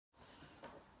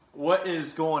What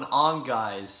is going on,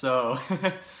 guys? So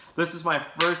this is my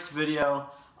first video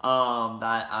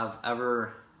that I've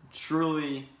ever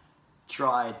truly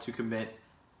tried to commit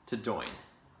to doing,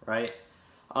 right?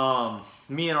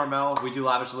 Me and Armel, we do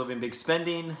Lavish Living Big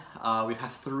Spending. We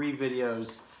have 3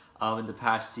 videos in the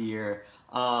past year.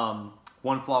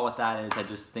 One flaw with that is I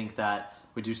just think that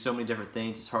we do so many different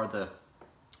things. It's hard to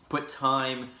put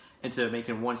time into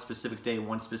making one specific day,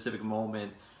 one specific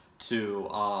moment to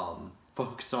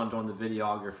focus on doing the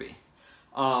videography.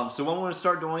 So what I'm going to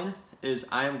start doing is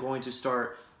I am going to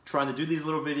start trying to do these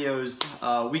little videos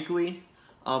weekly,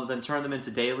 then turn them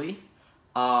into daily,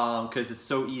 because it's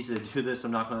so easy to do this.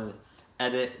 I'm not going to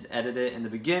edit it in the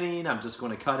beginning. I'm just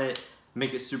going to cut it,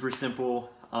 make it super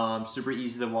simple, super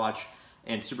easy to watch,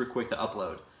 and super quick to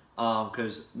upload.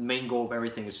 Because the main goal of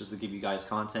everything is just to give you guys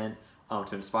content,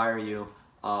 to inspire you,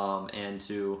 and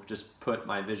to just put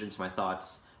my visions, my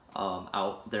thoughts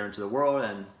out there into the world,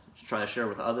 and try to share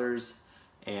with others,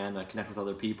 and connect with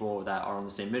other people that are on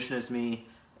the same mission as me,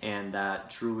 and that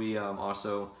truly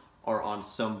also are on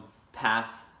some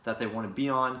path that they want to be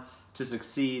on to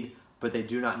succeed, but they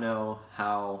do not know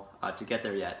how to get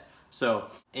there yet. So,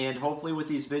 and hopefully with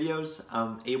these videos,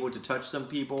 I'm able to touch some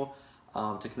people,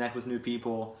 to connect with new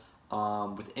people,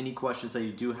 with any questions that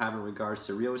you do have in regards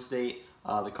to real estate,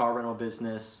 the car rental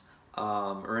business,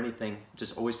 or anything.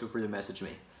 Just always feel free to message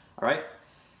me. Alright,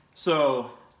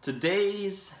 so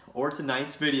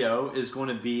tonight's video is going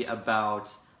to be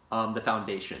about the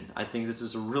foundation. I think this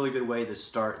is a really good way to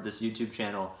start this YouTube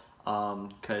channel,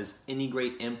 because any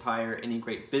great empire, any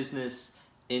great business,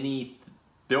 any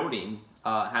building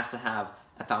has to have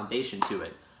a foundation to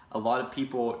it. A lot of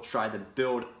people try to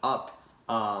build up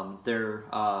their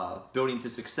building to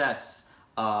success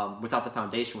without the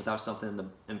foundation, without something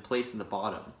in place in the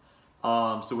bottom.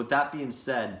 So with that being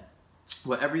said,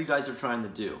 whatever you guys are trying to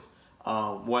do,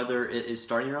 whether it is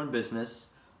starting your own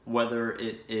business, whether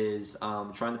it is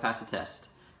trying to pass a test,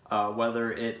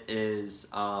 whether it is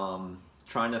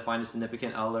trying to find a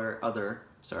significant other,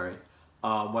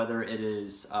 whether it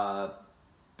is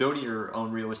building your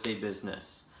own real estate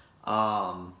business,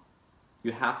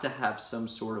 you have to have some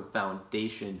sort of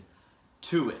foundation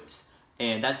to it.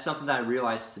 And that's something that I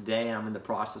realized today, and I'm in the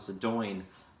process of doing.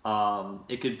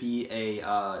 It could be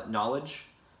a knowledge.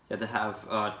 You have to have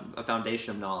a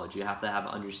foundation of knowledge. You have to have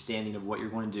an understanding of what you're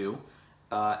going to do.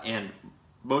 And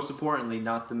most importantly,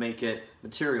 not to make it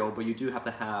material, but you do have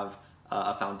to have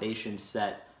a foundation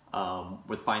set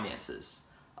with finances,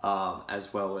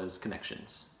 as well as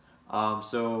connections.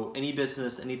 So any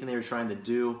business, anything that you're trying to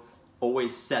do,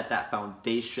 always set that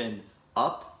foundation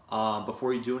up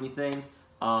before you do anything.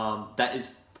 That is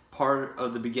part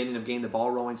of the beginning of getting the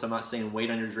ball rolling. So I'm not saying wait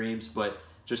on your dreams, but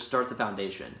just start the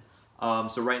foundation.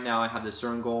 So right now I have this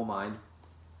certain goal in mind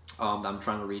that I'm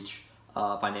trying to reach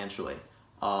financially,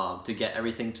 to get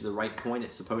everything to the right point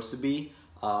it's supposed to be,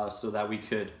 so that we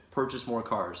could purchase more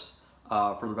cars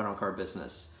for the rental car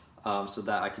business, so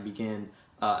that I could begin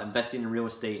investing in real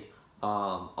estate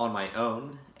on my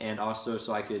own, and also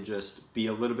so I could just be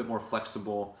a little bit more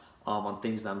flexible on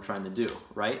things that I'm trying to do,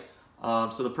 right?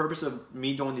 So the purpose of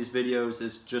me doing these videos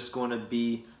is just going to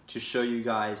be to show you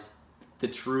guys the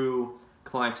true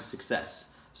climb to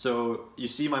success. So you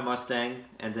see my Mustang,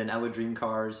 and then LA Dream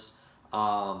Cars,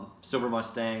 Silver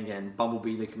Mustang, and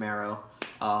Bumblebee the Camaro.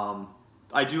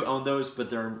 I do own those, but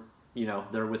they're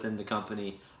within the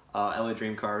company LA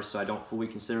Dream Cars, so I don't fully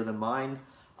consider them mine.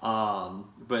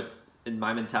 But in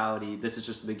my mentality, this is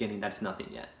just the beginning. That's nothing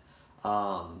yet.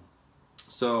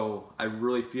 So I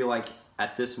really feel like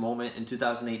at this moment in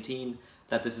 2018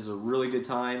 that this is a really good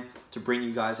time to bring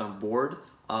you guys on board,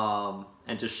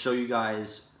 and just show you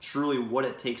guys truly what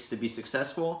it takes to be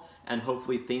successful, and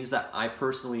hopefully things that I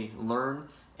personally learn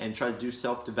and try to do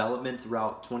self-development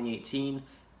throughout 2018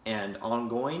 and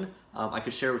ongoing, I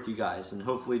could share with you guys, and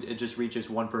hopefully it just reaches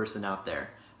one person out there.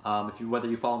 Whether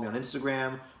you follow me on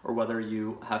Instagram or whether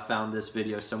you have found this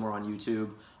video somewhere on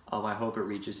YouTube, I hope it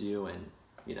reaches you, and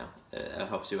it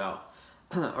helps you out.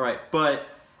 All right, but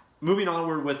moving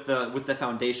onward with the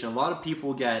foundation, a lot of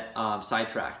people get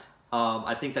sidetracked.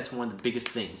 I think that's one of the biggest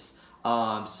things.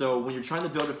 So when you're trying to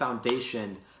build a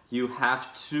foundation, you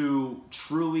have to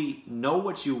truly know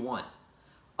what you want.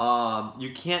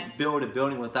 You can't build a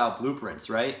building without blueprints,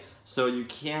 right? So you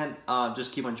can't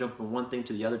just keep on jumping from one thing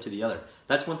to the other.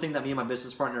 That's one thing that me and my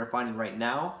business partner are finding right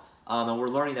now, and we're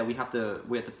learning that we have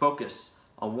to focus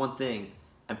on one thing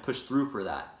and push through for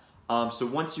that. So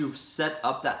once you've set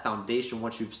up that foundation,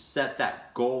 once you've set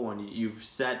that goal, and you've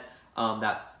set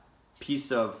that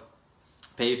piece of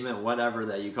pavement, whatever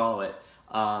that you call it,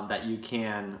 that you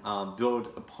can build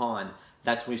upon,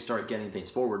 that's when you start getting things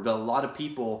forward. But a lot of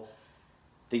people,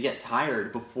 they get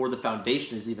tired before the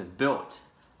foundation is even built.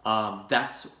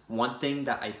 That's one thing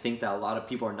that I think that a lot of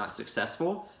people are not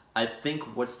successful. I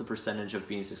think, what's the percentage of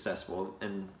being successful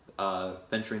and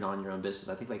venturing on your own business?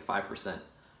 I think like 5%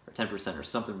 or 10% or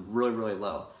something really, really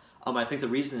low. I think the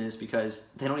reason is because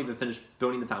they don't even finish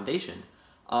building the foundation,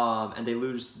 and they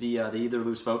lose the they either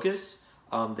lose focus,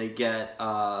 they get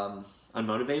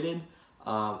unmotivated,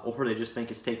 or they just think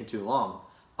it's taking too long.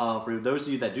 For those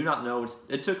of you that do not know,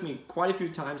 it took me quite a few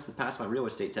times to pass my real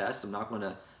estate test. I'm not going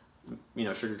to,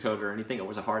 sugarcoat it or anything. It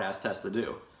was a hard ass test to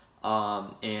do.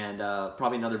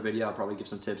 Probably another video, I'll probably give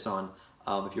some tips on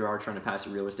if you are trying to pass a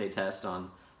real estate test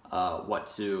on what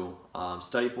to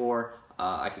study for.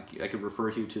 I could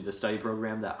refer you to the study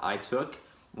program that I took.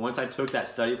 Once I took that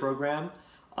study program,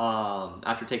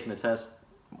 after taking the test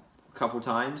a couple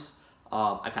times,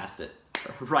 I passed it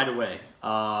right away.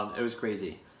 It was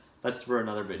crazy. That's for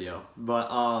another video. But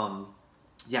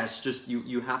yeah, it's just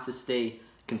you have to stay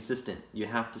consistent. You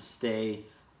have to stay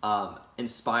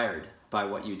inspired by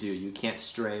what you do. You can't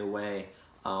stray away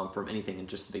from anything in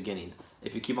just the beginning.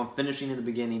 If you keep on finishing in the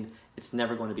beginning, it's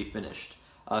never going to be finished.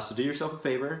 So do yourself a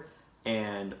favor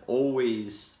and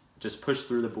always just push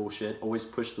through the bullshit. Always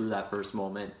push through that first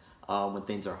moment when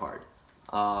things are hard.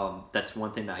 That's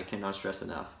one thing that I cannot stress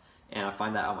enough, and I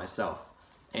find that out myself.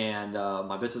 And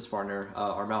my business partner,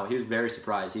 Armel, he was very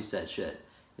surprised. He said, shit,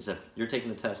 he said, you're taking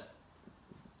the test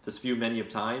many of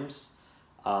times,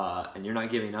 and you're not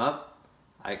giving up.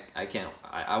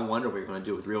 I wonder what you're going to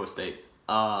do with real estate.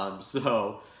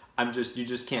 So you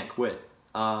just can't quit.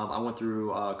 I went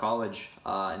through college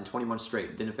in 20 months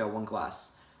straight, didn't fail one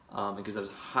class, because I was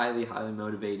highly, highly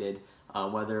motivated,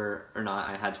 whether or not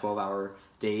I had 12-hour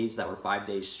days that were 5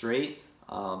 days straight,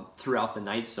 throughout the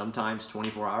night, sometimes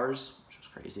 24 hours, which was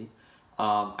crazy.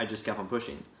 I just kept on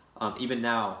pushing. Even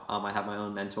now, I have my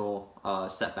own mental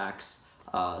setbacks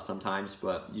sometimes,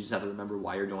 but you just have to remember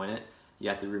why you're doing it. You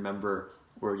have to remember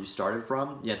where you started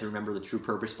from. You have to remember the true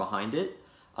purpose behind it.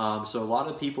 So a lot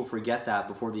of people forget that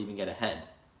before they even get ahead.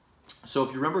 So if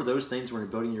you remember those things when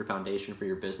you're building your foundation for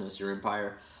your business, your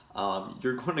empire,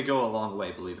 you're going to go a long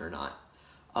way, believe it or not.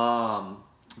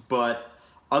 But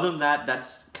other than that,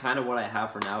 that's kind of what I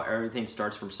have for now. Everything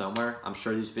starts from somewhere. I'm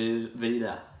sure these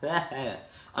videos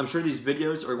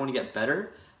are going to get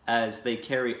better as they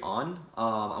carry on.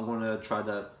 I'm going to try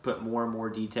to put more and more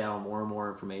detail, more and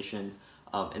more information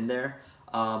in there.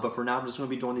 But for now, I'm just going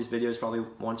to be doing these videos probably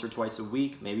once or twice a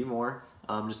week, maybe more,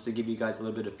 just to give you guys a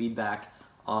little bit of feedback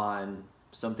on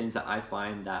some things that I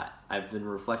find that I've been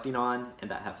reflecting on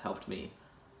and that have helped me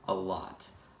a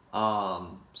lot.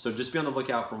 So just be on the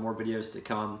lookout for more videos to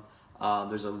come.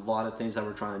 There's a lot of things that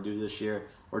we're trying to do this year.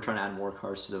 We're trying to add more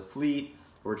cars to the fleet.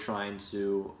 We're trying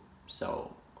to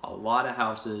sell a lot of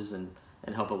houses and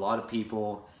help a lot of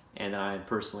people. And then I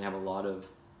personally have a lot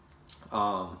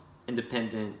of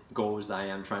independent goals that I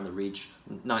am trying to reach,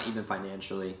 not even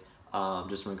financially,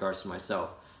 just in regards to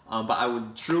myself. But I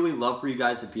would truly love for you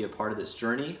guys to be a part of this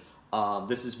journey.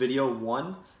 This is video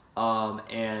 1,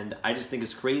 and I just think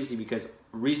it's crazy because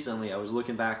recently I was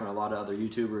looking back on a lot of other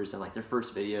YouTubers and like their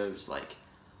first videos, like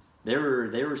they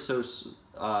were so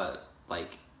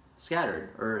like scattered,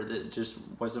 or it just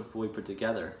wasn't fully put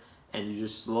together, and you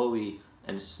just slowly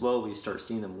start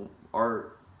seeing them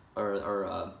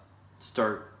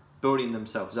start building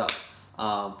themselves up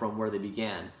from where they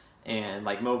began. And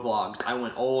like Mo Vlogs, I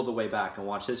went all the way back and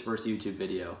watched his first YouTube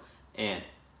video, and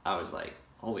I was like,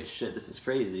 holy shit, this is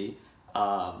crazy.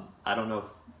 I don't know if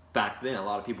back then a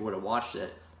lot of people would have watched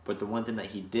it, but the one thing that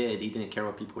he didn't care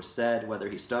what people said, whether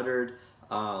he stuttered,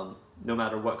 no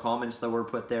matter what comments that were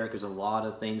put there, because a lot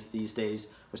of things these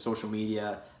days with social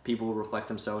media, people reflect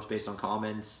themselves based on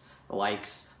comments,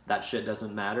 likes. That shit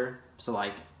doesn't matter. So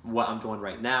like what I'm doing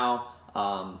right now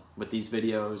with these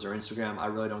videos or Instagram, I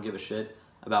really don't give a shit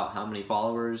about how many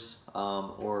followers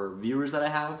or viewers that I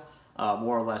have,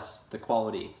 more or less the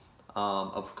quality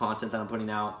of content that I'm putting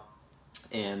out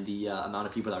and the amount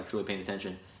of people that are truly paying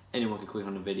attention. Anyone can click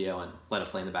on the video and let it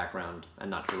play in the background and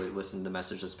not really listen to the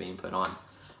message that's being put on.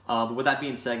 But with that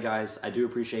being said, guys, I do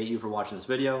appreciate you for watching this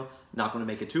video. Not going to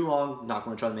make it too long, not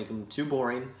going to try to make them too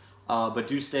boring, but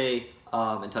do stay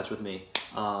in touch with me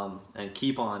and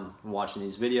keep on watching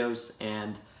these videos.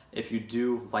 And if you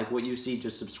do like what you see,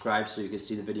 just subscribe so you can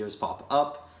see the videos pop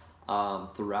up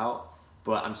throughout.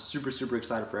 But I'm super, super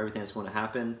excited for everything that's going to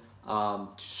happen.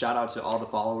 Shout out to all the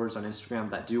followers on Instagram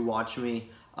that do watch me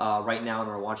right now and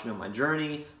are watching me on my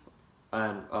journey,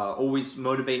 and always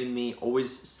motivating me,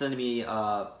 always sending me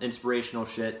inspirational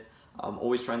shit,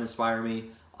 always trying to inspire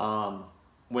me.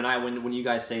 When you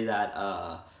guys say that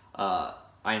I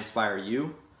inspire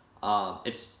you.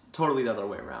 It's totally the other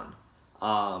way around.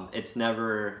 It's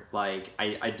never like,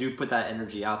 I do put that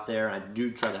energy out there, and I do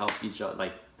try to help each other.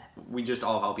 Like, we just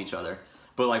all help each other.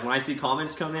 But like when I see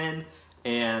comments come in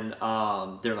and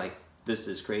they're like, this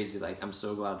is crazy, like, I'm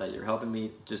so glad that you're helping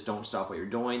me, just don't stop what you're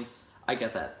doing. I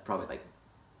get that probably like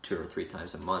 2 or 3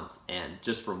 times a month, and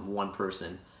just from one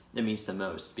person, it means the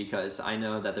most, because I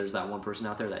know that there's that one person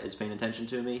out there that is paying attention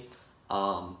to me,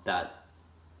 that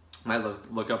might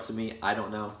look up to me, I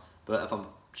don't know, but if I'm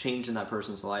changing that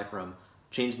person's life, or I'm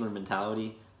changing their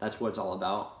mentality, that's what it's all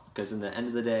about. Because in the end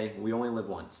of the day, we only live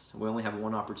once. We only have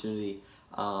one opportunity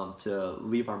to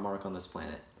leave our mark on this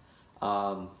planet.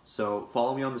 So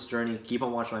follow me on this journey, keep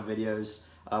on watching my videos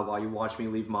while you watch me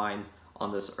leave mine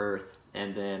on this earth,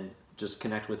 and then just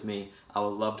connect with me. I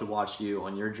would love to watch you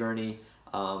on your journey.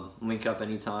 Link up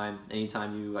anytime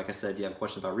you, like I said, you have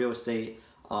questions about real estate,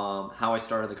 how I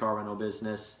started the car rental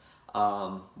business,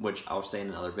 which I'll say in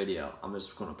another video. I'm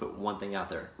just going to put one thing out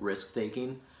there: risk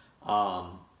taking.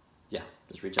 Yeah,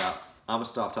 just reach out. I'm gonna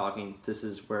stop talking. This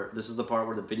is the part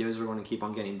where the videos are going to keep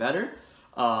on getting better.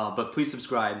 But please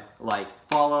subscribe, like,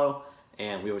 follow,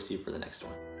 and we will see you for the next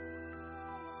one.